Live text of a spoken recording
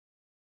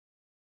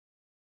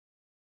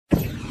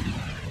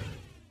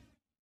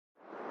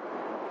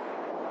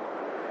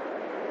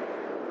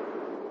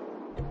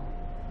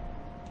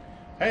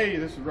Hey,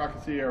 this is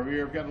Rocket City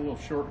RV'er. I've got a little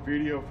short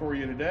video for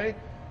you today.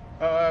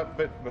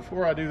 But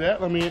before I do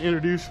that, let me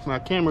introduce my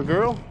camera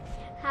girl.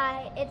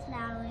 Hi, it's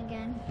Natalie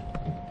again.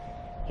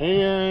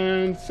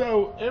 And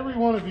so every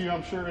one of you,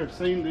 I'm sure, have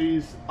seen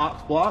these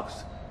ox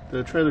blocks,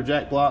 the trailer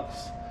jack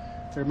blocks.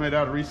 They're made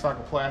out of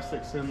recycled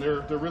plastics, and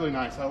they're really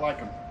nice. I like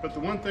them. But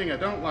the one thing I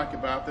don't like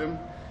about them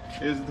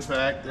is the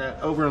fact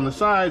that over on the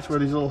sides where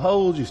these little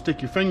holes you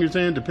stick your fingers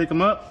in to pick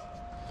them up,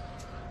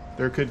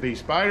 there could be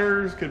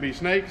spiders, could be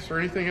snakes, or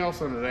anything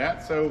else under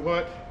that. So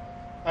what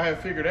I have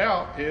figured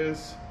out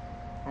is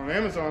on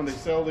Amazon they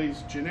sell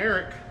these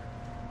generic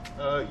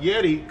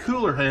YETI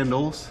cooler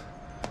handles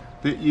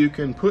that you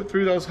can put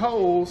through those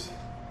holes,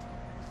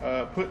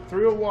 put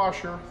through a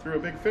washer, through a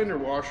big fender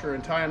washer,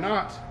 and tie a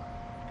knot.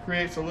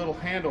 Creates a little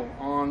handle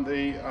on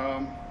the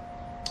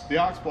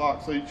ox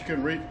block so that you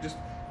can just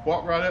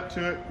walk right up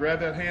to it, grab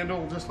that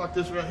handle just like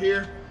this right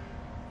here,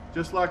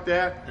 just like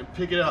that, and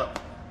pick it up.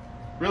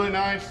 Really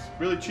nice,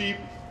 really cheap.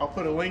 I'll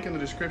put a link in the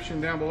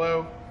description down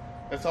below.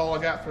 That's all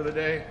I got for the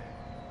day.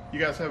 You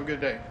guys have a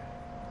good day.